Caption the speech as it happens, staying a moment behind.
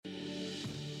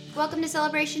Welcome to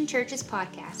Celebration Church's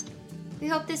podcast. We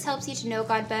hope this helps you to know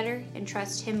God better and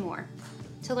trust Him more.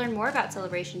 To learn more about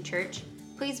Celebration Church,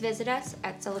 please visit us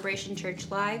at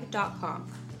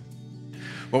celebrationchurchlive.com.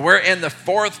 Well, we're in the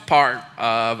fourth part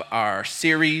of our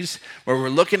series where we're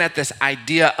looking at this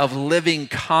idea of living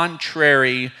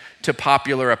contrary to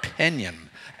popular opinion.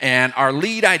 And our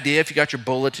lead idea, if you got your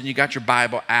bulletin, you got your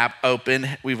Bible app open,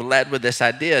 we've led with this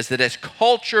idea, is that as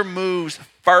culture moves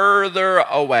further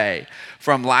away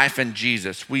from life in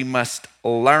Jesus, we must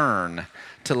learn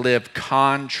to live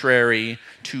contrary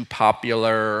to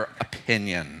popular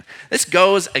opinion. This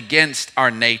goes against our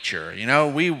nature. You know,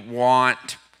 we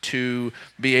want to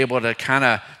be able to kind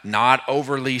of not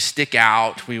overly stick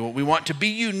out. We want to be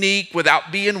unique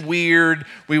without being weird.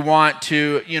 We want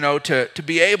to, to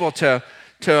be able to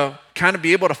kind of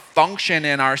be able to function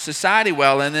in our society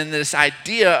well. And then this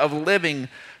idea of living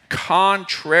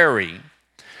contrary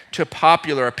to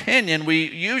popular opinion, we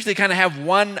usually kind of have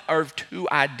one or two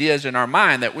ideas in our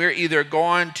mind that we're either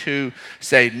going to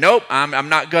say, nope, I'm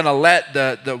not going to let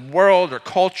the world or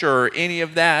culture or any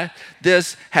of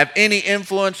this have any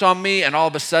influence on me, and all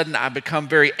of a sudden I become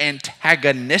very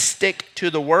antagonistic to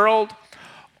the world.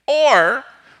 Or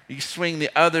you swing the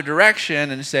other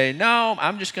direction and say, no,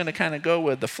 I'm just going to kind of go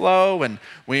with the flow. And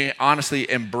we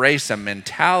honestly embrace a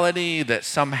mentality that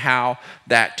somehow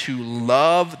that to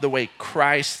love the way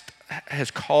Christ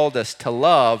has called us to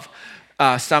love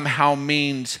somehow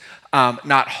means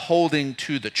not holding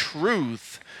to the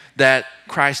truth that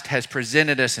Christ has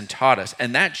presented us and taught us.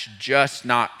 And that's just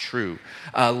not true.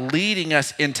 Leading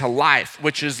us into life,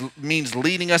 which means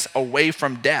leading us away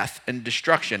from death and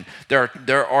destruction.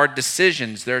 There are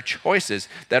decisions, there are choices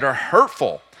that are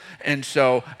hurtful. And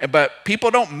so, but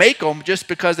people don't make them just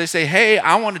because they say, hey,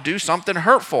 I want to do something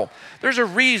hurtful. There's a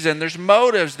reason, there's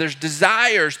motives, there's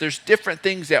desires, there's different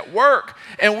things at work.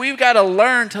 And we've got to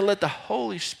learn to let the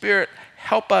Holy Spirit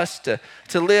help us to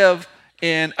live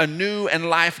in a new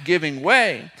and life-giving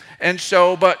way. And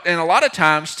so, and a lot of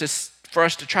times for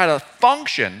us to try to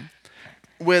function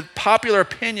with popular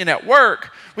opinion at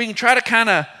work, we can try to kind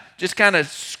of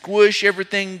squish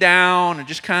everything down and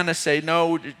just kind of say,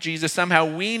 no, Jesus, somehow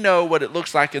we know what it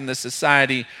looks like in this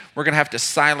society. We're going to have to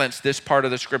silence this part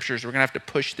of the scriptures. We're going to have to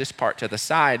push this part to the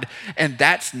side. And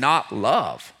that's not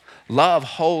love. Love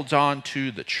holds on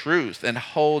to the truth and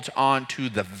holds on to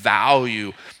the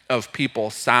value of people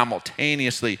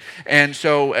simultaneously. And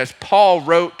so as Paul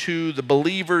wrote to the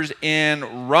believers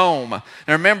in Rome, now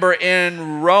remember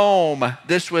in Rome,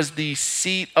 this was the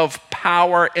seat of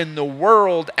power in the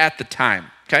world at the time,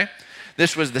 okay?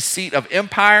 This was the seat of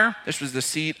empire. This was the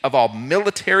seat of all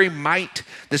military might.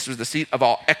 This was the seat of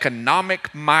all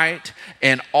economic might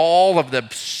and all of the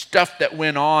stuff that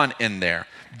went on in there.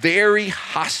 Very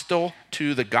hostile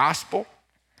to the gospel.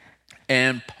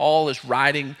 And Paul is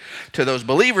writing to those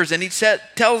believers, and he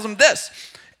tells them this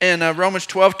in Romans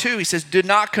 12:2. He says, do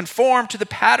not conform to the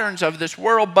patterns of this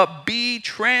world, but be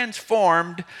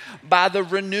transformed by the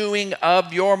renewing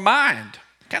of your mind.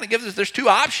 Kind of gives us, there's two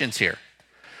options here.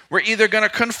 We're either going to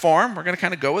conform, we're going to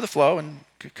kind of go with the flow and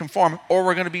conform, or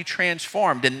we're going to be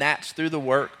transformed, and that's through the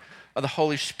work of the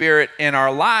Holy Spirit in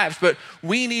our lives. But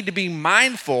we need to be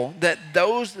mindful that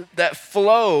that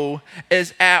flow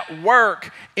is at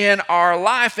work in our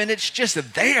life, and it's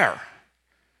just there.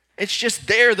 It's just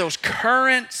there. Those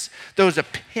currents, those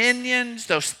opinions,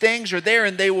 those things are there,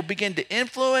 and they will begin to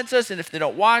influence us. And if they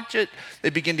don't watch it, they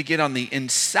begin to get on the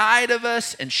inside of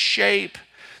us and shape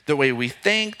the way we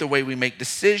think, the way we make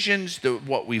decisions,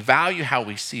 what we value, how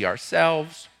we see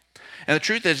ourselves. And the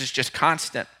truth is, it's just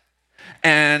constant.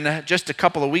 And just a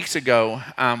couple of weeks ago,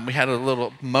 we had a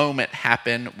little moment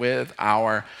happen with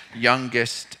our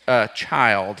youngest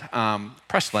child,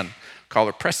 Preslyn, call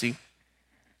her Pressy.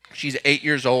 She's 8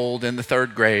 years old in the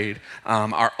third grade.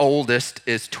 Our oldest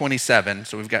is 27,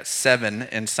 so we've got 7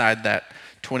 inside that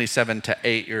 27 to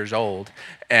 8 years old.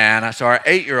 And so our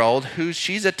 8-year-old,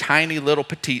 she's a tiny little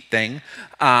petite thing,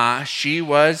 she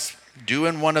was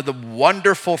doing one of the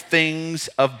wonderful things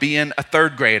of being a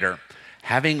third grader,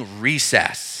 having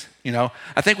recess.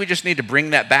 I think we just need to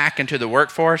bring that back into the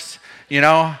workforce.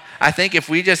 I think if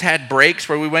we just had breaks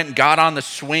where we went and got on the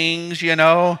swings,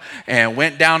 and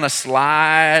went down a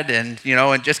slide and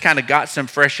just kind of got some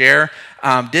fresh air,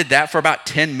 did that for about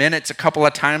 10 minutes a couple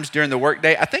of times during the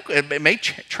workday, I think it may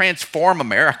transform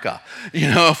America,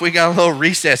 if we got a little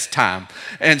recess time.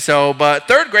 And so, but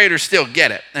third graders still get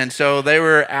it. And so they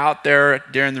were out there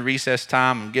during the recess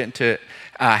time and getting to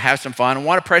have some fun. And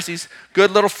one of Pressy's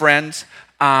good little friends,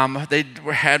 they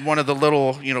had one of the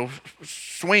little,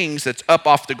 swings that's up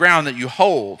off the ground that you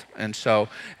hold.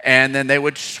 And then they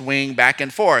would swing back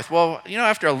and forth. Well,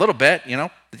 after a little bit,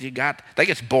 that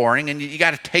gets boring, and you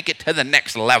got to take it to the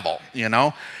next level,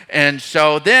 And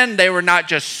so then they were not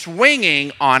just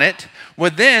swinging on it,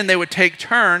 well, then they would take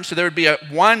turns. So there would be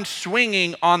one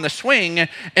swinging on the swing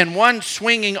and one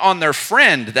swinging on their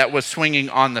friend that was swinging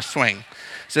on the swing.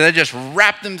 So they just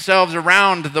wrap themselves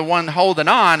around the one holding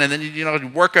on, and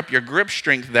then work up your grip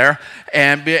strength there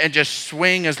and just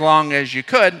swing as long as you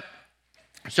could.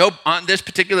 So on this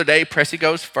particular day, Pressy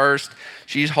goes first.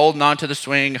 She's holding on to the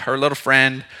swing. Her little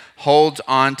friend holds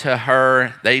on to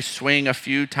her. They swing a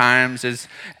few times,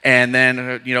 and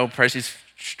then Pressy's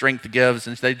strength gives,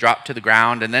 and they drop to the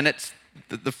ground. And then it's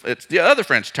the other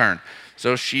friend's turn.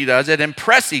 So she does it, and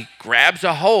Pressy grabs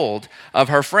a hold of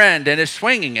her friend and is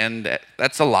swinging, and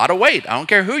that's a lot of weight. I don't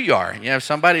care who you are. You have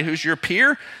somebody who's your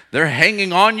peer, they're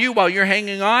hanging on you while you're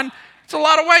hanging on. It's a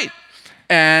lot of weight.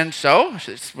 And so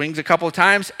she swings a couple of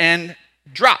times and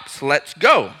drops, lets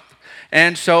go.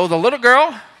 And so the little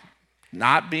girl,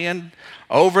 not being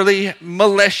overly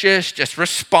malicious, just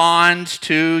responds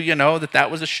to, that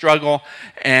was a struggle,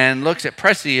 and looks at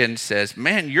Pressy and says,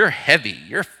 "Man, you're heavy,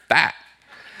 you're fat."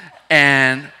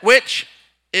 And which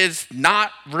is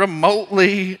not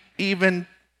remotely even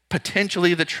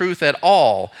potentially the truth at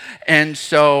all. And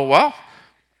so,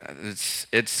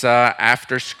 it's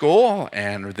after school,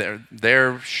 and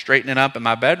they're straightening up in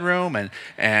my bedroom,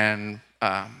 and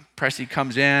Pressy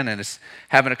comes in and is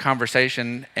having a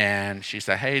conversation, and she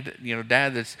said, "Hey,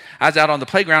 Dad, I was out on the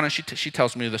playground," and she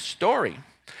tells me the story.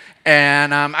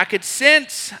 And I could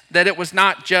sense that it was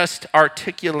not just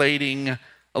articulating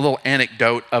a little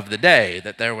anecdote of the day,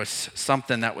 that there was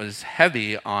something that was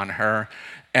heavy on her.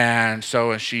 And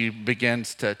so as she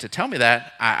begins to tell me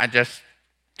that, I just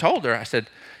told her, I said,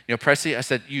 Pressy, I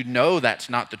said, that's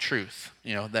not the truth.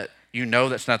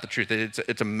 That's not the truth.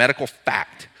 It's a medical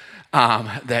fact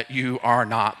that you are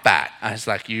not fat. I was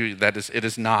like, it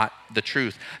is not the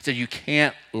truth. I said, you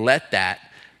can't let that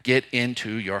get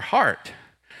into your heart.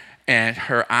 And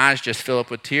her eyes just fill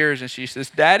up with tears, and she says,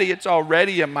 "Daddy, it's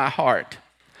already in my heart."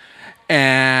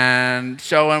 And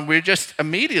we just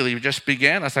immediately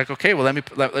began. I was like, okay, well,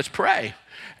 let's pray.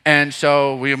 And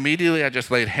so I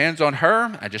just laid hands on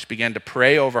her. I just began to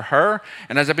pray over her.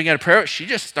 And as I began to pray, she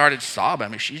just started sobbing. I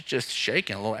mean, she's just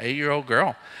shaking, a little 8-year-old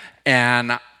girl.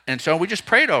 And so we just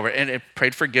prayed over it, and it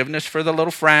prayed forgiveness for the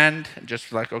little friend,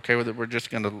 just like, okay, we're just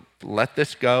going to let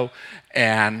this go.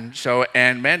 And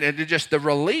man, the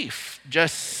relief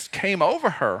just came over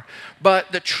her.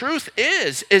 But the truth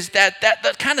is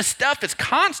that kind of stuff is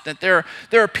constant. There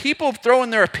are people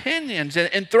throwing their opinions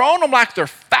and throwing them like they're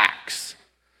facts.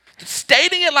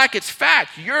 Stating it like it's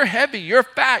fact. You're heavy, you're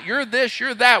fat, you're this,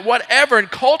 you're that, whatever. And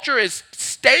culture is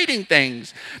stating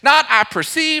things. Not I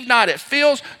perceive, not it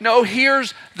feels. No,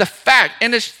 here's the fact.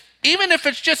 And even if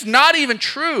it's just not even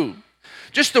true,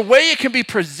 just the way it can be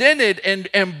presented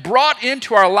and brought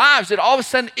into our lives, that all of a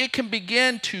sudden it can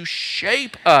begin to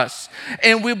shape us.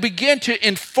 And we begin to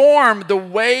inform the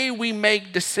way we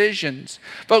make decisions.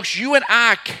 Folks, you and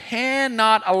I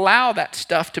cannot allow that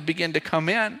stuff to begin to come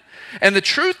in. And the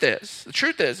truth is,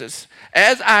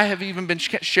 as I have even been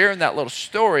sharing that little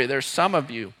story, there's some of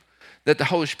you that the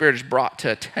Holy Spirit has brought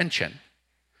to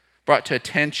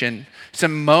attention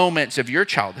some moments of your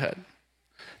childhood.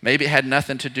 Maybe it had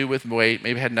nothing to do with weight,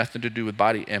 maybe it had nothing to do with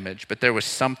body image, but there was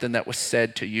something that was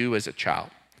said to you as a child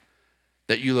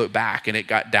that you look back and it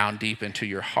got down deep into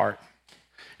your heart,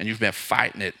 and you've been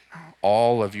fighting it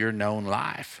all of your known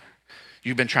life.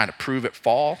 You've been trying to prove it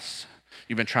false.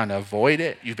 You've been trying to avoid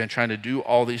it. You've been trying to do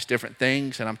all these different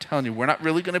things. And I'm telling you, we're not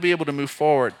really going to be able to move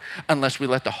forward unless we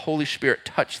let the Holy Spirit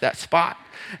touch that spot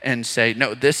and say,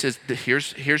 no,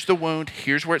 here's the wound.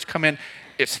 Here's where it's come in.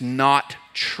 It's not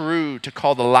true to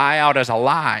call the lie out as a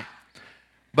lie,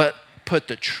 but put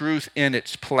the truth in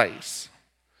its place.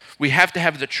 We have to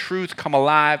have the truth come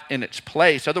alive in its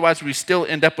place. Otherwise, we still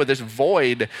end up with this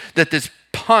void that this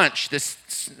punch,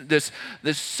 this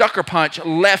sucker punch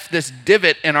left this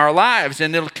divot in our lives,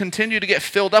 and it'll continue to get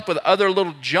filled up with other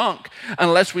little junk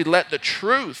unless we let the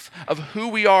truth of who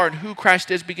we are and who Christ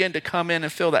is begin to come in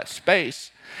and fill that space.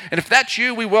 And if that's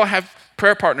you, we will have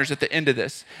prayer partners at the end of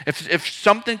this. If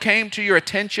something came to your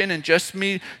attention and just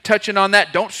me touching on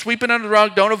that, don't sweep it under the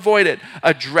rug, don't avoid it.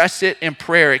 Address it in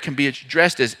prayer. It can be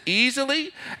addressed as easily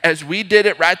as we did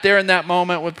it right there in that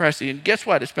moment with Pressy. And guess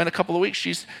what? It's been a couple of weeks.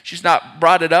 She's not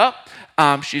brought it up.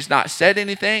 She's not said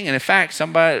anything. And in fact,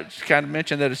 somebody kind of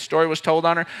mentioned that a story was told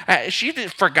on her.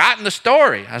 She'd forgotten the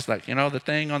story. I was like, the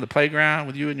thing on the playground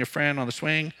with you and your friend on the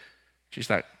swing? She's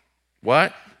like,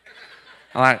 what?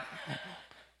 I'm like,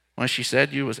 when she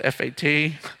said you was FAT?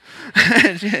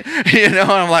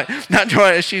 I'm like, not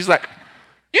doing it. She's like,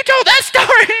 you told that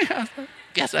story? I was like,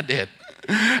 yes, I did.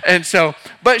 And so,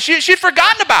 but she'd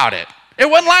forgotten about it. It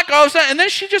wasn't like all of a sudden, and then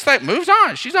she just like moves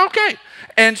on. She's okay.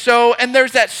 And so, and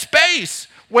there's that space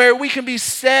where we can be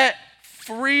set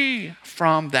free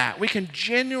from that. We can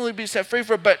genuinely be set free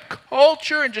from it. But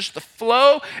culture and just the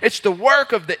flow, it's the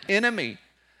work of the enemy.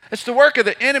 It's the work of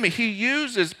the enemy. He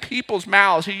uses people's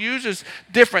mouths. He uses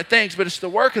different things, but it's the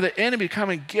work of the enemy to come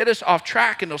and get us off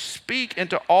track, and he'll speak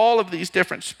into all of these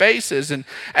different spaces. And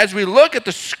as we look at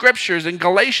the scriptures in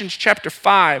Galatians chapter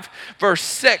 5, verse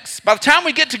 6, by the time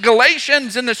we get to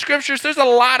Galatians in the scriptures, there's a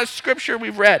lot of scripture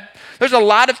we've read. There's a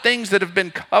lot of things that have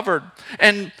been covered.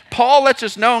 And Paul lets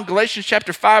us know in Galatians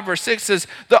chapter 5, verse 6 says,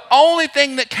 the only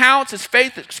thing that counts is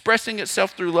faith expressing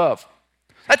itself through love.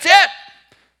 That's it.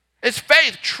 It's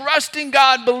faith, trusting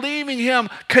God, believing him,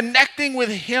 connecting with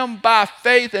him by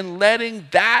faith, and letting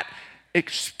that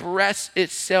express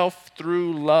itself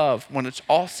through love. When it's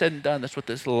all said and done, that's what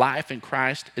this life in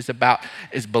Christ is about,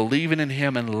 is believing in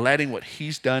him and letting what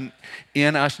he's done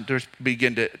in us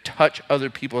begin to touch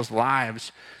other people's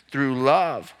lives through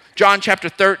love. John chapter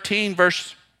 13,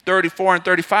 verse 34 and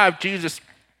 35, Jesus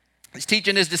is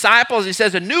teaching his disciples. He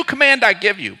says, a new command I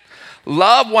give you,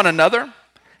 love one another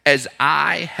as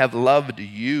I have loved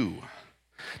you.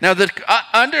 Now,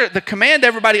 the command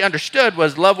everybody understood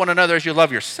was love one another as you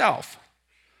love yourself.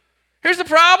 Here's the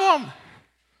problem.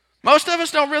 Most of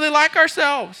us don't really like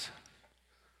ourselves.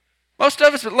 Most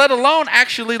of us, let alone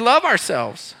actually love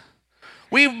ourselves.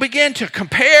 We begin to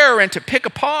compare and to pick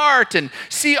apart and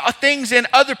see things in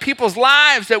other people's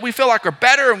lives that we feel like are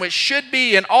better and which should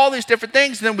be, and all these different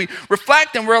things. And then we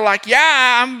reflect and we're like,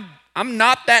 yeah, I'm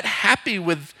not that happy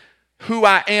with who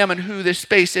I am and who this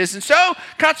space is. And so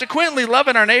consequently,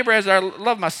 loving our neighbor as I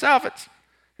love myself, it's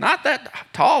not that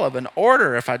tall of an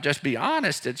order, if I just be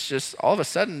honest. It's just all of a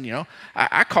sudden,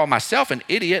 I call myself an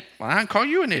idiot when I call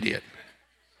you an idiot.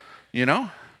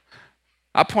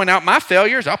 I point out my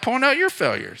failures, I'll point out your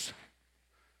failures.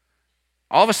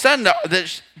 All of a sudden,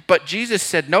 but Jesus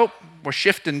said, nope, we're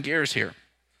shifting gears here.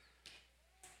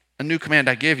 A new command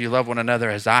I give you, love one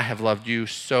another as I have loved you,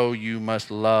 so you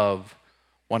must love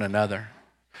one another.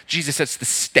 Jesus sets the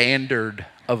standard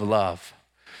of love.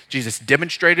 Jesus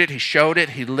demonstrated, he showed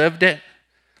it, he lived it,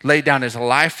 laid down his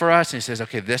life for us, and he says,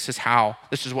 okay, this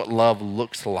is what love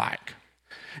looks like.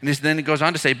 And then he goes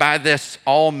on to say, by this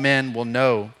all men will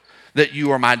know that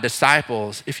you are my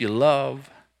disciples if you love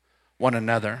one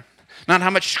another. Not how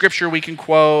much scripture we can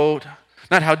quote,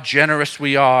 not how generous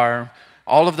we are.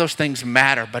 All of those things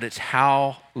matter, but it's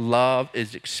how love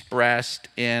is expressed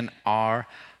in our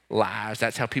lives.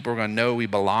 That's how people are going to know we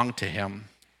belong to him.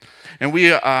 And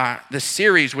this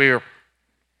series, we're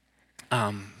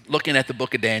looking at the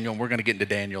book of Daniel, and we're going to get into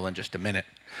Daniel in just a minute.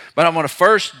 But I want to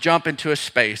first jump into a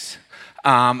space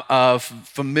of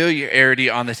familiarity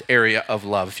on this area of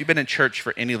love. If you've been in church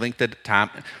for any length of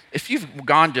time, if you've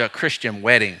gone to a Christian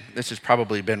wedding, this has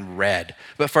probably been read.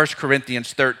 But 1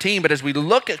 Corinthians 13, but as we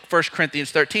look at 1 Corinthians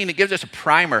 13, it gives us a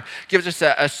primer, gives us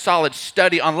a solid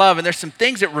study on love, and there's some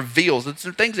things it reveals, and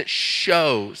some things it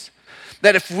shows.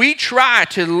 That if we try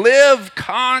to live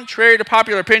contrary to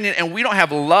popular opinion and we don't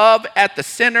have love at the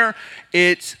center,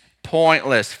 it's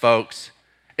pointless, folks.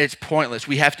 It's pointless.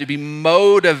 We have to be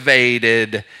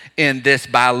motivated in this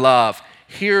by love.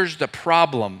 Here's the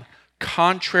problem.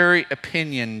 Contrary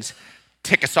opinions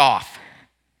tick us off.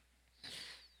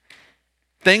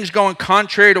 Things going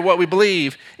contrary to what we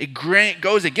believe, it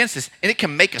goes against us, and it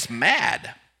can make us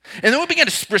mad. And then we begin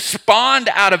to respond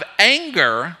out of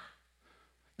anger.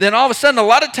 Then all of a sudden, a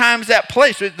lot of times that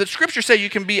place, the scriptures say you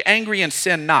can be angry and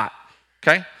sin not,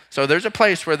 okay? So there's a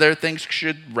place where things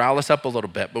should rile us up a little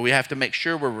bit, but we have to make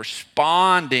sure we're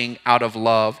responding out of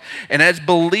love. And as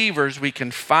believers, we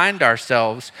can find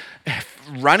ourselves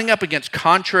running up against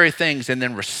contrary things and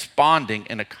then responding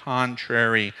in a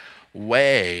contrary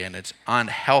way, and it's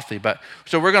unhealthy. But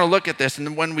so we're going to look at this,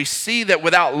 and when we see that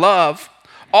without love,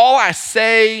 all I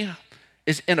say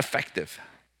is ineffective.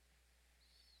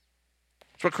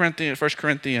 That's what 1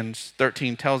 Corinthians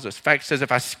 13 tells us. In fact, it says,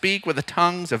 if I speak with the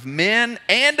tongues of men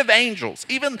and of angels,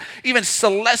 even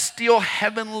celestial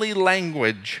heavenly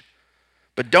language,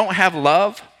 but don't have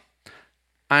love,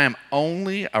 I am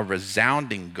only a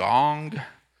resounding gong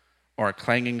or a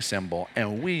clanging cymbal.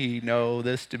 And we know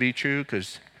this to be true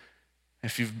because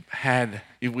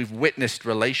we've witnessed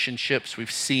relationships, we've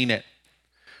seen it.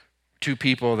 Two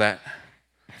people that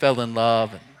fell in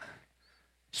love and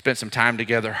spent some time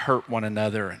together, hurt one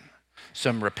another, and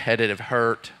some repetitive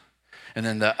hurt. And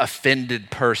then the offended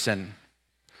person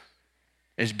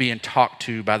is being talked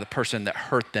to by the person that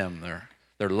hurt them,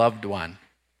 their loved one.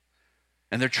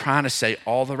 And they're trying to say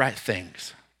all the right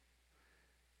things.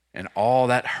 And all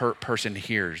that hurt person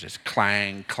hears is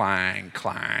clang, clang,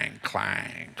 clang,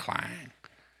 clang, clang.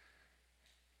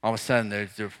 All of a sudden,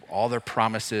 all their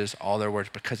promises, all their words,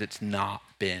 because it's not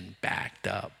been backed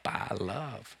up by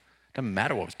love. Doesn't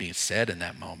matter what was being said in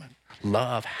that moment.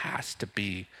 Love has to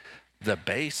be the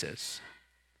basis.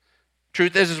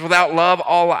 Truth is without love,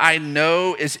 all I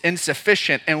know is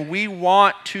insufficient, and we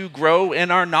want to grow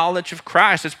in our knowledge of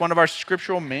Christ. It's one of our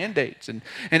scriptural mandates, and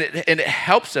it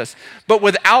helps us. But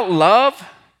without love,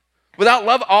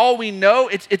 all we know,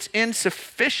 it's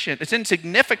insufficient. It's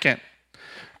insignificant.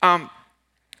 It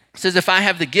says, if I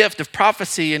have the gift of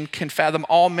prophecy and can fathom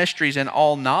all mysteries and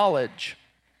all knowledge,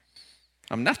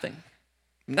 I'm nothing.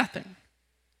 Nothing.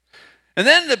 And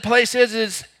then the place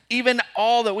is even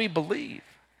all that we believe.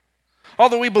 All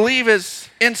that we believe is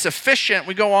insufficient.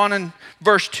 We go on in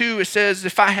verse 2, it says,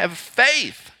 if I have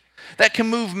faith that can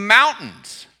move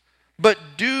mountains, but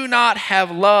do not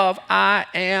have love, I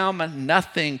am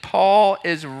nothing. Paul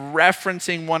is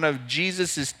referencing one of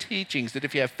Jesus' teachings, that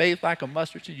if you have faith like a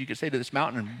mustard seed, you could say to this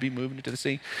mountain and be moving into the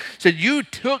sea. So you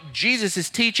took Jesus'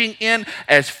 teaching in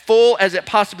as full as it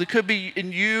possibly could be,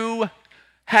 and you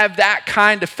have that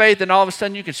kind of faith, and all of a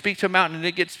sudden you can speak to a mountain and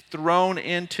it gets thrown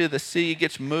into the sea, it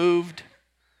gets moved,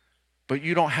 but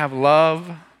you don't have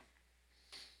love,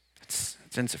 it's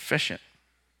insufficient.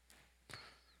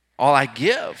 All I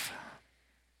give,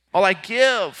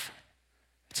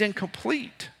 it's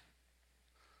incomplete.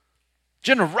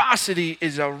 Generosity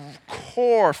is a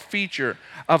core feature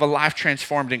of a life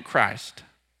transformed in Christ.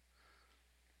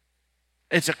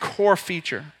 It's a core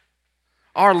feature.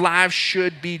 Our lives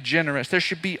should be generous. There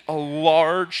should be a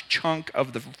large chunk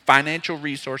of the financial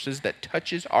resources that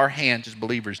touches our hands as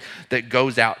believers that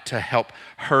goes out to help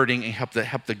hurting and help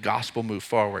the gospel move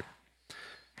forward.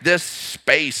 This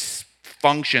space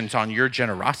functions on your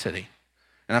generosity.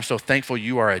 And I'm so thankful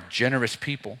you are a generous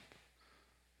people.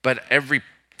 But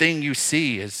everything you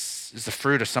see is the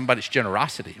fruit of somebody's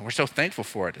generosity. And we're so thankful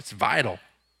for it. It's vital.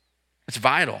 It's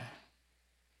vital.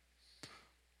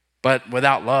 But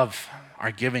without love,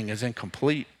 our giving is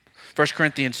incomplete. 1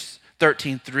 Corinthians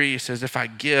 13:3 says, if I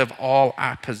give all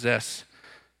I possess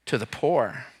to the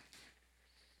poor,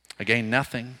 I gain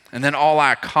nothing. And then all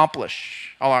I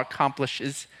accomplish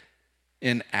is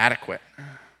inadequate.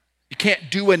 You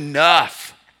can't do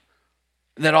enough.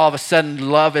 And then all of a sudden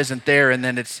love isn't there, and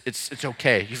then it's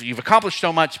okay. You've accomplished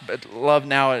so much, but love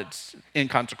now it's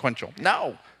inconsequential.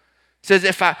 No. It says,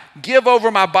 if I give over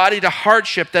my body to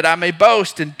hardship that I may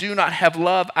boast and do not have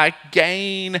love, I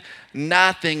gain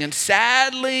nothing. And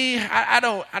sadly, I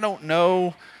don't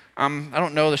know. I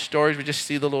don't know the stories. We just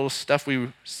see the little stuff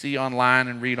we see online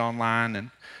and read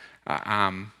online.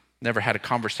 And never had a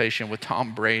conversation with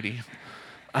Tom Brady.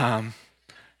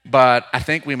 But I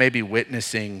think we may be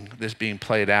witnessing this being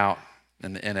played out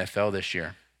in the NFL this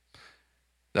year.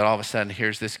 That all of a sudden,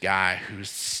 here's this guy who's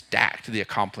stacked the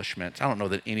accomplishments. I don't know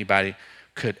that anybody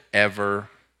could ever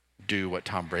do what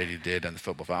Tom Brady did in the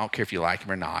football field. I don't care if you like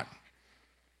him or not.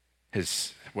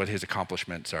 His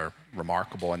accomplishments are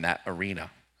remarkable in that arena.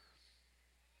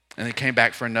 And he came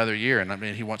back for another year, and I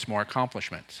mean, he wants more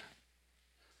accomplishments.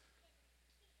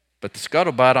 But the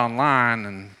scuttlebutt online,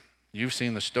 and you've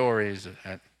seen the stories,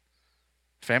 that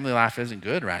family life isn't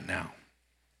good right now.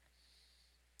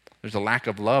 There's a lack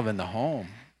of love in the home.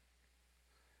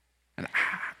 And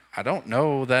I don't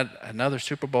know that another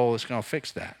Super Bowl is going to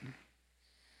fix that.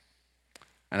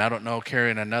 And I don't know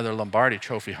carrying another Lombardi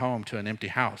trophy home to an empty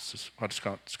house is what it's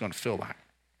going to feel like.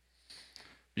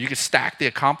 You can stack the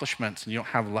accomplishments and you don't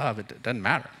have love. It doesn't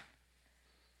matter.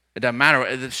 It doesn't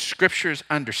matter. The scriptures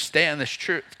understand this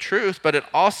truth, but it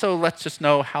also lets us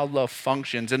know how love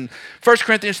functions. And 1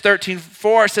 Corinthians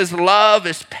 13:4 says, love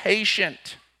is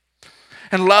patient.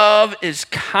 And love is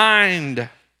kind,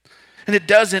 and it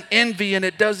doesn't envy, and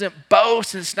it doesn't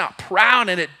boast, and it's not proud,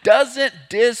 and it doesn't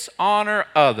dishonor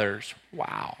others.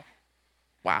 Wow.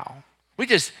 We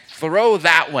just throw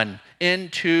that one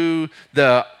into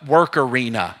the work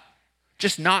arena.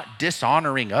 Just not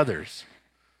dishonoring others.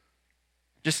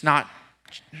 Just not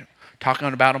talking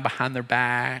about them behind their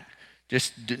back.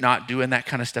 Just not doing that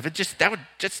kind of stuff.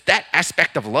 That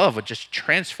aspect of love would just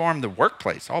transform the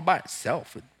workplace all by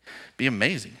itself. Be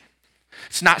amazing.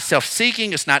 It's not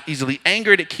self-seeking. It's not easily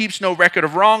angered. It keeps no record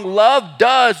of wrong. Love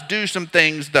does do some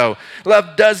things, though.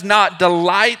 Love does not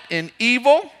delight in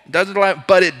evil,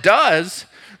 but it does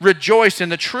rejoice in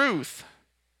the truth.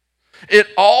 It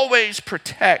always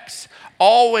protects,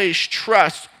 always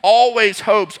trusts, always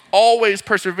hopes, always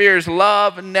perseveres.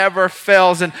 Love never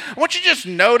fails. And I want you to just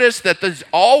notice that there's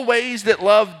always that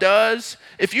love does.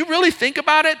 If you really think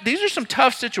about it, these are some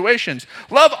tough situations.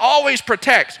 Love always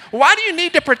protects. Why do you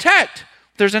need to protect?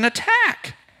 There's an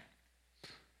attack.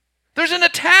 There's an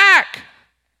attack.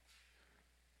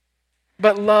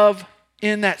 But love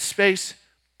in that space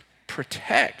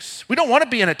protects. We don't want to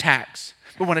be in attacks,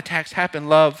 but when attacks happen,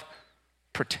 love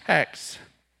protects.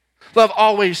 Love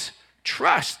always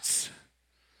trusts.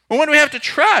 Well, when do we have to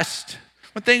trust?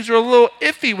 When things are a little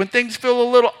iffy, when things feel a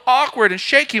little awkward and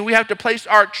shaky, we have to place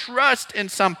our trust in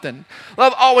something.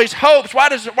 Love always hopes. Why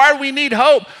do we need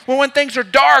hope? Well, when things are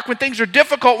dark, when things are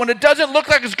difficult, when it doesn't look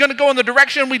like it's going to go in the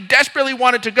direction we desperately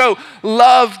want it to go,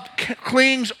 love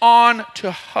clings on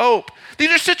to hope.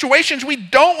 These are situations we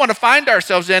don't want to find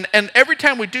ourselves in, and every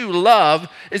time we do, love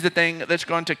is the thing that's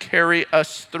going to carry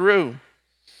us through.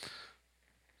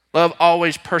 Love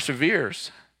always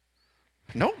perseveres.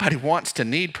 Nobody wants to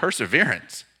need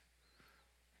perseverance.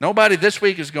 Nobody this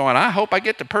week is going, I hope I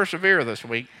get to persevere this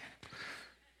week.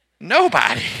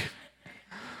 Nobody.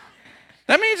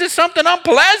 That means it's something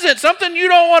unpleasant, something you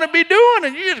don't want to be doing,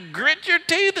 and you just grit your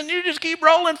teeth and you just keep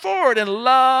rolling forward. And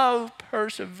love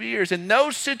perseveres. In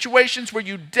those situations where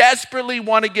you desperately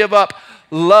want to give up,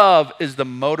 love is the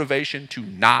motivation to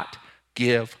not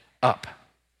give up.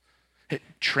 It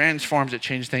transforms, it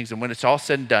changes things. And when it's all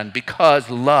said and done, because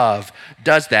love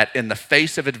does that in the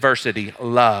face of adversity,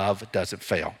 love doesn't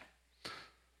fail.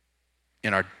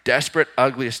 In our desperate,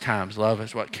 ugliest times, love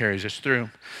is what carries us through.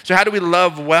 So how do we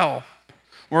love well?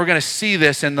 We're going to see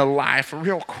this in the life,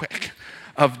 real quick,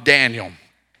 of Daniel.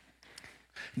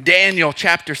 Daniel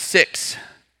chapter 6,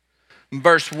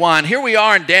 verse 1. Here we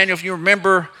are in Daniel. If you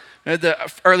remember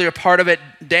the earlier part of it,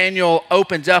 Daniel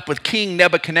opens up with King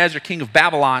Nebuchadnezzar, king of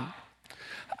Babylon,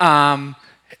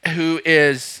 who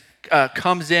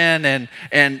comes in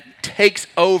and takes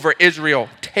over Israel,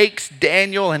 takes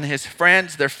Daniel and his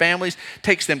friends, their families,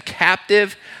 takes them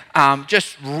captive,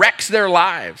 just wrecks their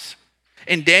lives.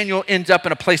 And Daniel ends up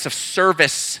in a place of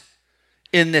service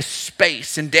in this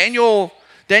space. And Daniel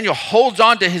holds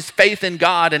on to his faith in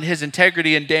God and his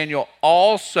integrity, and Daniel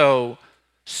also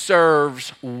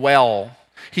serves well.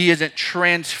 He isn't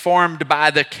transformed by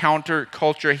the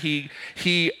counterculture.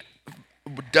 He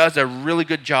does a really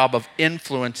good job of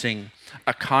influencing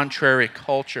a contrary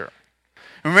culture.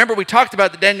 Remember, we talked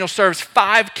about that Daniel serves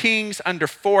 5 kings under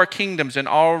 4 kingdoms, and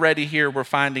already here we're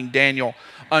finding Daniel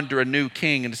under a new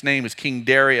king, and his name is King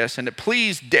Darius. And it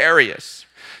pleased Darius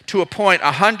to appoint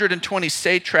 120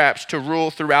 satraps to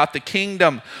rule throughout the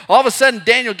kingdom. All of a sudden,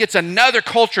 Daniel gets another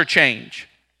culture change.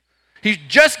 He's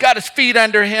just got his feet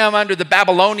under him under the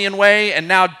Babylonian way, and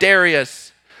now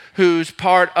Darius, who's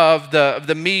part of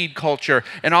the Mede culture.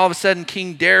 And all of a sudden,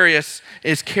 King Darius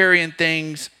is carrying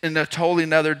things in a totally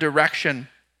another direction.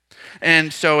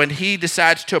 And he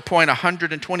decides to appoint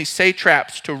 120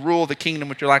 satraps to rule the kingdom,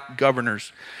 which are like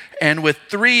governors. And with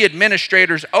 3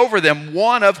 administrators over them,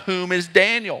 one of whom is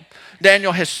Daniel.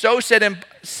 Daniel has so set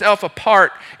himself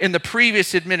apart in the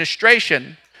previous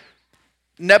administration.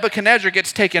 Nebuchadnezzar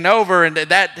gets taken over, and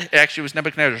that actually was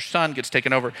Nebuchadnezzar's son gets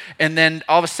taken over. And then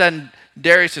all of a sudden,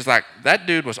 Darius is like, that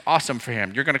dude was awesome for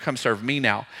him. You're going to come serve me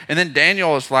now. And then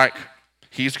Daniel is like,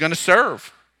 he's going to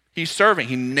serve. He's serving.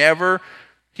 He never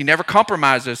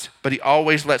compromises, but he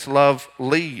always lets love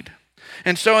lead.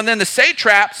 And then the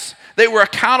satraps, they were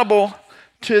accountable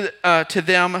to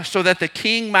them so that the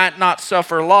king might not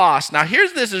suffer loss. Now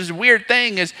here's this weird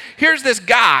thing is, here's this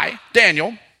guy,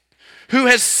 Daniel, who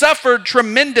has suffered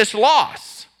tremendous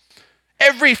loss.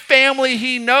 Every family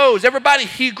he knows, everybody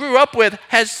he grew up with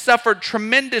has suffered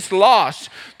tremendous loss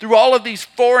through all of these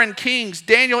foreign kings.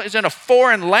 Daniel is in a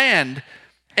foreign land,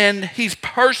 and he's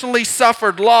personally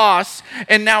suffered loss,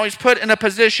 and now he's put in a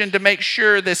position to make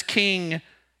sure this king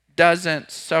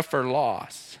doesn't suffer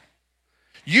loss.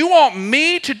 You want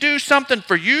me to do something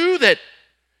for you that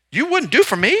you wouldn't do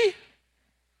for me?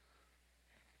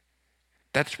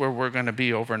 That's where we're going to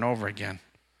be over and over again.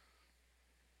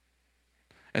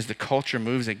 As the culture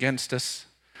moves against us,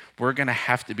 we're going to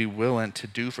have to be willing to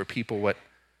do for people what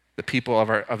the people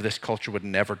of this culture would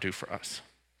never do for us.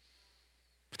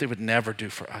 What they would never do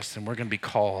for us. And we're going to be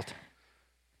called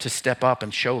to step up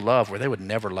and show love where they would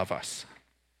never love us.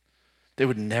 They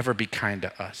would never be kind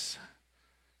to us.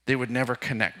 They would never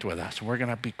connect with us. And we're going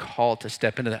to be called to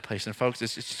step into that place. And folks,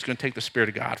 it's just going to take the Spirit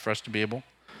of God for us to be able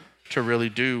to really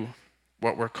do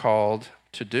what we're called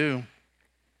to do.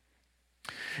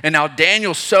 And now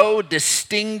Daniel so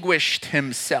distinguished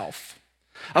himself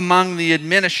among the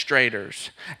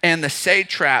administrators and the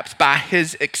satraps by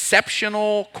his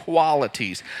exceptional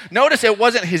qualities. Notice it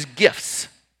wasn't his gifts.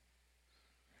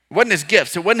 It wasn't his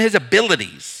gifts. It wasn't his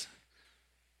abilities.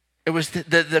 It was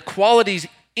the qualities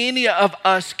any of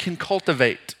us can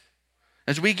cultivate.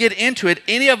 As we get into it,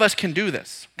 any of us can do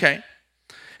this, okay?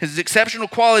 His exceptional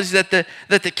qualities that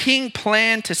the king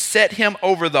planned to set him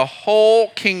over the whole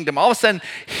kingdom. All of a sudden,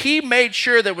 he made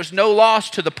sure there was no loss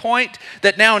to the point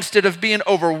that now instead of being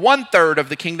over 1/3 of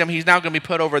the kingdom, he's now going to be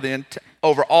put over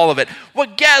over all of it. Well,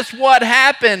 guess what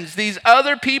happens? These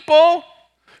other people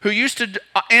who used to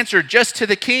answer just to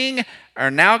the king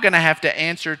are now going to have to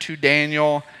answer to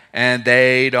Daniel, and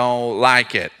they don't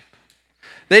like it.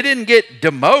 They didn't get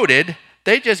demoted.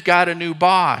 They just got a new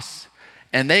boss,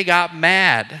 and they got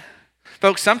mad.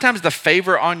 Folks, sometimes the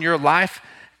favor on your life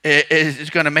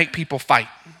is going to make people fight.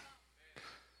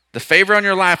 The favor on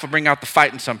your life will bring out the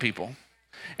fight in some people,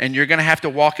 and you're going to have to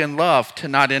walk in love to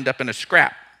not end up in a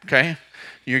scrap, okay?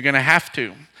 You're going to have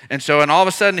to. And all of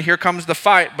a sudden, here comes the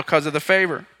fight because of the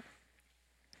favor.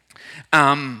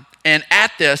 And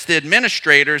at this, the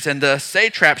administrators and the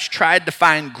satraps tried to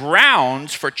find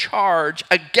grounds for charge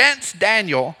against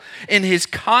Daniel in his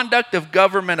conduct of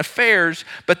government affairs,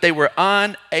 but they were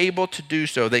unable to do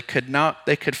so. They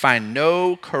could find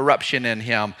no corruption in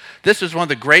him. This is one of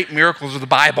the great miracles of the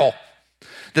Bible,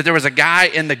 that there was a guy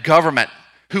in the government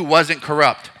who wasn't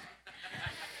corrupt.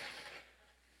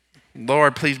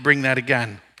 Lord, please bring that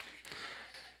again.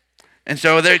 And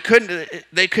so there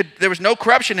was no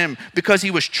corruption in him because he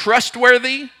was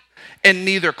trustworthy and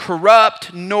neither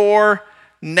corrupt nor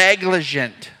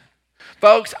negligent.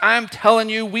 Folks, I'm telling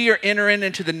you, we are entering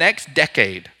into the next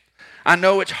decade. I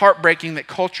know it's heartbreaking that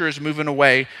culture is moving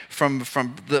away from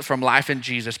life in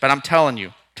Jesus, but I'm telling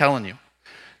you,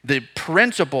 the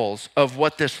principles of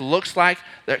what this looks like,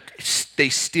 they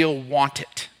still want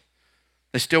it.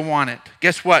 They still want it.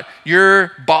 Guess what?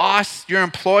 Your boss, your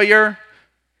employer,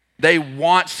 they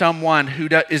want someone who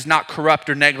is not corrupt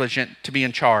or negligent to be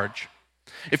in charge.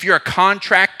 If you're a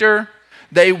contractor,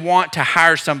 they want to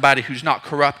hire somebody who's not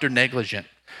corrupt or negligent.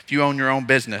 If you own your own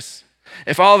business.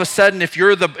 If all of a sudden, if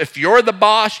you're the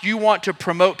boss, you want to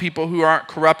promote people who aren't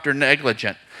corrupt or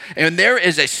negligent. And there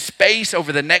is a space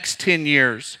over the next 10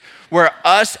 years where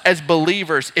us as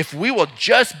believers, if we will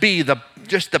just be the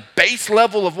base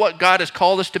level of what God has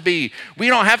called us to be. We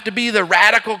don't have to be the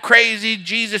radical, crazy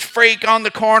Jesus freak on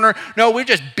the corner. No, we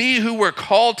just be who we're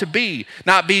called to be.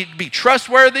 Not be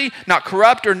trustworthy, not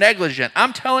corrupt or negligent.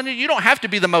 I'm telling you, you don't have to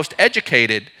be the most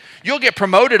educated. You'll get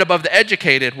promoted above the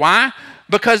educated. Why?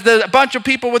 Because a bunch of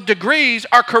people with degrees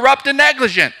are corrupt and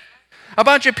negligent. A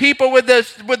bunch of people with the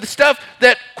stuff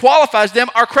that qualifies them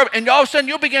are corrupt. And all of a sudden,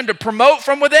 you'll begin to promote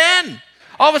from within.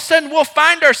 All of a sudden, we'll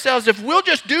find ourselves, if we'll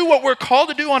just do what we're called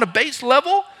to do on a base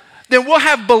level, then we'll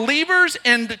have believers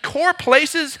in the core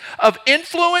places of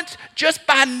influence just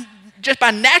by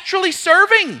naturally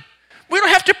serving. We don't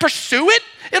have to pursue it.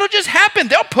 It'll just happen.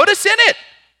 They'll put us in it.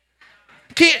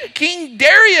 King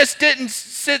Darius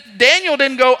Daniel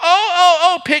didn't go,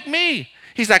 pick me.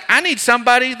 He's like, I need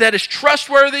somebody that is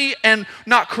trustworthy and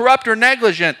not corrupt or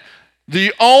negligent.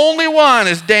 The only one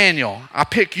is Daniel. I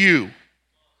pick you.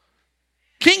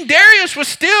 King Darius was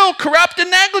still corrupt and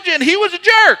negligent. He was a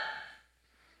jerk.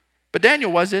 But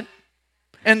Daniel wasn't.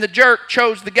 And the jerk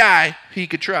chose the guy he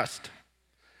could trust.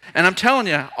 And I'm telling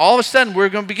you, all of a sudden we're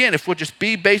going to begin. If we'll just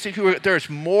be basic, there's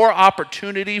more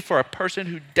opportunity for a person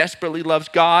who desperately loves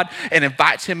God and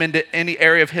invites him into any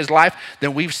area of his life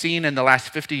than we've seen in the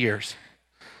last 50 years.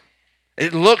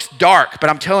 It looks dark, but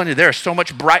I'm telling you, there's so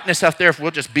much brightness out there if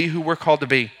we'll just be who we're called to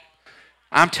be.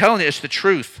 I'm telling you, it's the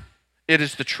truth. It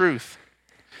is the truth.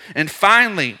 And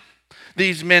finally,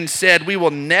 these men said, we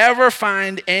will never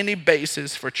find any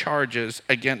basis for charges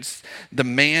against the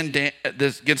man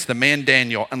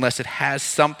Daniel unless it has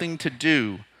something to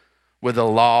do with the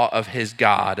law of his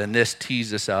God. And this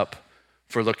tees us up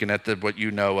for looking at what you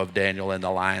know of Daniel in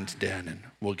the lion's den, and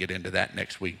we'll get into that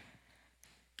next week.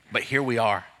 But here we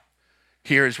are.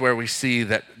 Here is where we see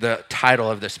that the title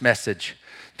of this message,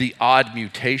 the odd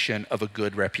mutation of a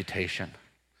good reputation.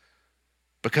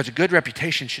 Because a good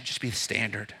reputation should just be the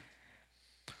standard.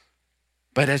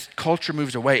 But as culture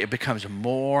moves away, it becomes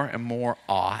more and more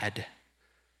odd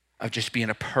of just being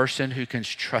a person who can be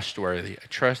trustworthy,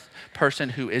 person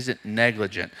who isn't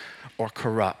negligent or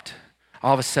corrupt.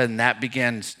 All of a sudden, that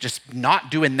begins, just not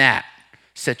doing that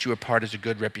sets you apart as a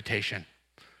good reputation.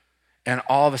 And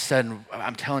all of a sudden,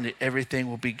 I'm telling you,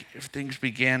 things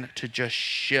begin to just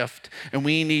shift. And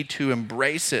we need to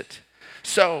embrace it.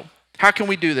 So How can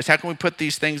we do this? How can we put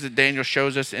these things that Daniel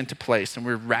shows us into place? And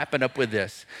we're wrapping up with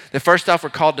this. The first off, we're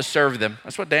called to serve them.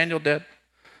 That's what Daniel did.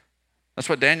 That's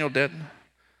what Daniel did.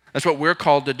 That's what we're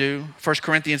called to do. 1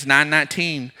 Corinthians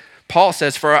 9:19, Paul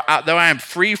says, "For though I am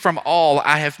free from all,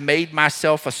 I have made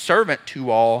myself a servant to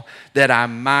all, that I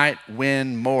might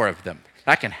win more of them."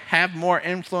 I can have more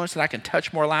influence, and I can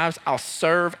touch more lives. I'll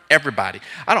serve everybody.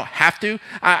 I don't have to.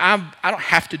 I don't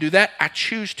have to do that. I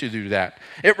choose to do that.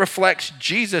 It reflects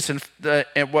Jesus and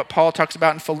what Paul talks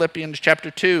about in Philippians chapter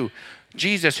 2.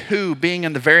 Jesus, who, being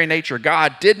in the very nature of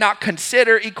God, did not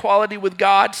consider equality with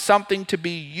God something to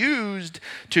be used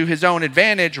to his own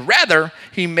advantage. Rather,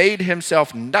 he made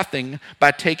himself nothing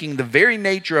by taking the very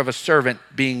nature of a servant,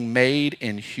 being made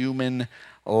in human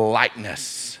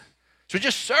likeness. So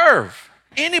just serve.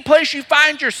 Any place you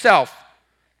find yourself,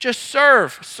 just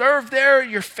serve. Serve there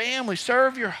your family,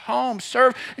 serve your home,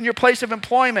 serve in your place of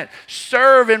employment,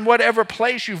 serve in whatever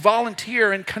place you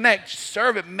volunteer and connect.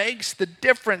 Serve, it makes the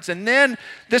difference. And then,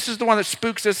 this is the one that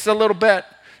spooks us a little bit.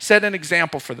 Set an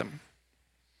example for them.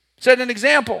 Set an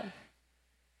example.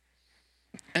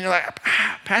 And you're like,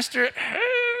 Pastor,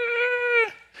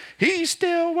 he's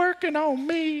still working on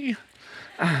me.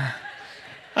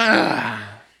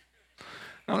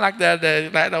 I'm like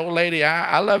that old lady.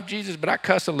 I love Jesus, but I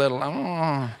cuss a little.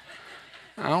 I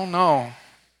don't know.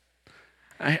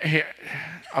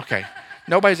 Okay.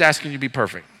 Nobody's asking you to be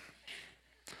perfect.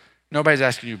 Nobody's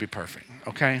asking you to be perfect,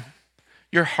 okay?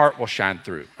 Your heart will shine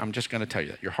through. I'm just going to tell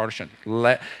you that. Your heart will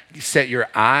shine. Set your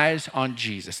eyes on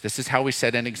Jesus. This is how we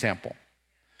set an example.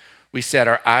 We set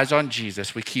our eyes on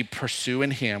Jesus. We keep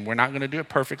pursuing him. We're not going to do it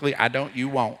perfectly. I don't. You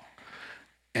won't.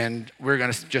 And we're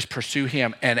going to just pursue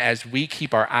him. And as we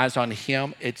keep our eyes on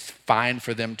him, it's fine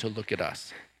for them to look at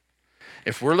us.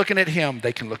 If we're looking at him,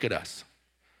 they can look at us.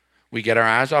 We get our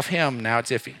eyes off him, now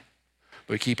it's iffy.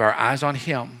 But we keep our eyes on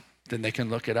him, then they can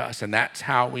look at us. And that's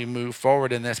how we move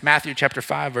forward in this. Matthew chapter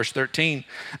 5, verse 13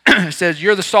 says,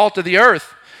 "You're the salt of the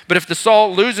earth. But if the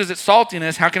salt loses its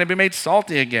saltiness, how can it be made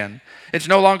salty again? It's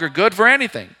no longer good for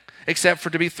anything except for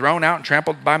to be thrown out and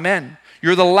trampled by men.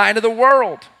 You're the light of the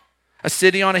world. A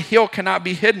city on a hill cannot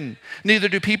be hidden. Neither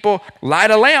do people light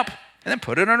a lamp and then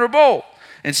put it under a bowl.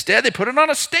 Instead, they put it on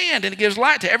a stand, and it gives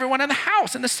light to everyone in the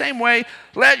house. In the same way,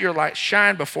 let your light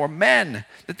shine before men,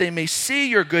 that they may see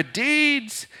your good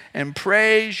deeds and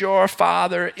praise your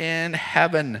Father in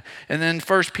heaven." And then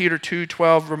 1 Peter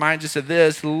 2:12 reminds us of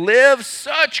this. "Live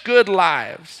such good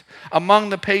lives among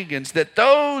the pagans that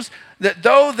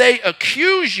though they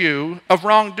accuse you of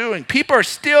wrongdoing, people are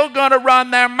still going to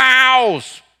run their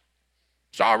mouths."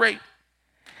 Sorry.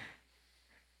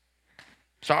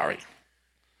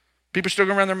 People are still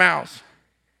going to run their mouths.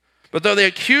 "But though they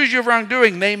accuse you of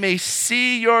wrongdoing, they may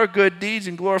see your good deeds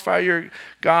and glorify your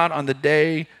God on the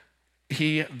day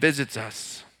he visits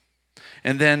us."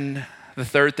 And then the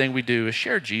third thing we do is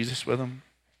share Jesus with them.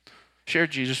 Share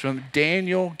Jesus with them.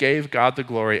 Daniel gave God the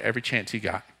glory every chance he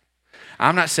got.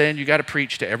 I'm not saying you got to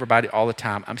preach to everybody all the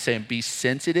time. I'm saying be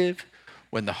sensitive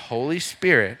when the Holy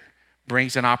Spirit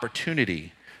brings an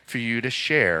opportunity for you to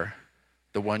share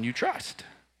the one you trust.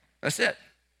 That's it.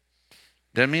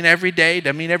 Doesn't mean every day,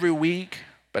 doesn't mean every week,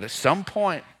 but at some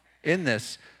point in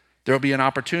this, there will be an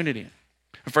opportunity.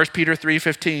 1 Peter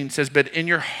 3:15 says, "But in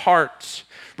your hearts,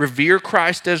 revere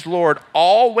Christ as Lord.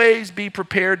 Always be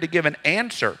prepared to give an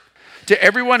answer to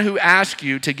everyone who asks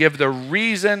you to give the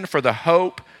reason for the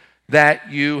hope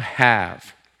that you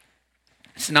have."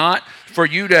 It's not for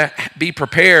you to be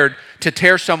prepared to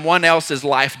tear someone else's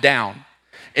life down.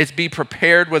 It's be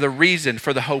prepared with a reason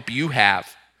for the hope you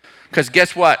have. Because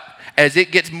guess what? As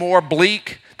it gets more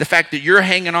bleak, the fact that you're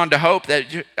hanging on to hope,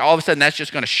 that all of a sudden that's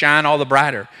just going to shine all the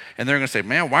brighter. And they're going to say,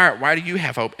 "Man, why do you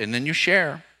have hope?" And then you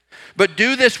share. But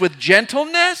do this with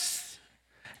gentleness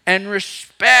and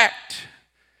respect,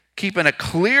 keeping a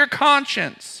clear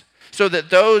conscience, so that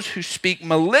those who speak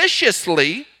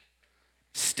maliciously,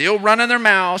 still running their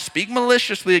mouths, speak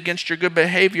maliciously against your good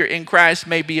behavior in Christ,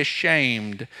 may be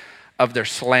ashamed of their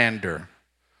slander.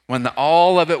 When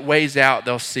all of it weighs out,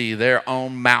 they'll see their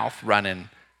own mouth running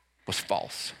was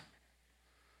false.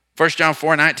 1 John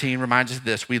 4:19 reminds us of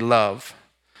this. We love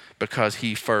because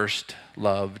he first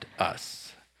loved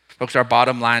us. Folks, our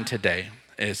bottom line today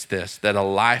is this, that a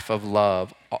life of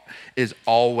love is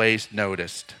always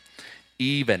noticed,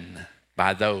 even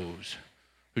by those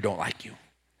who don't like you.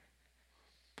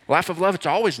 A life of love, it's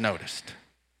always noticed.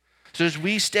 So as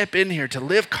we step in here to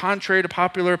live contrary to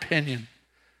popular opinion,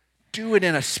 do it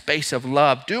in a space of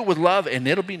love. Do it with love, and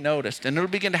it'll be noticed, and it'll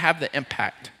begin to have the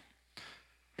impact,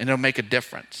 and it'll make a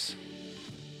difference.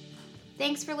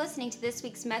 Thanks for listening to this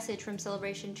week's message from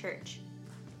Celebration Church.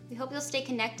 We hope you'll stay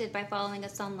connected by following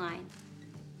us online.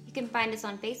 You can find us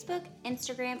on Facebook,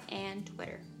 Instagram, and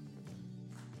Twitter.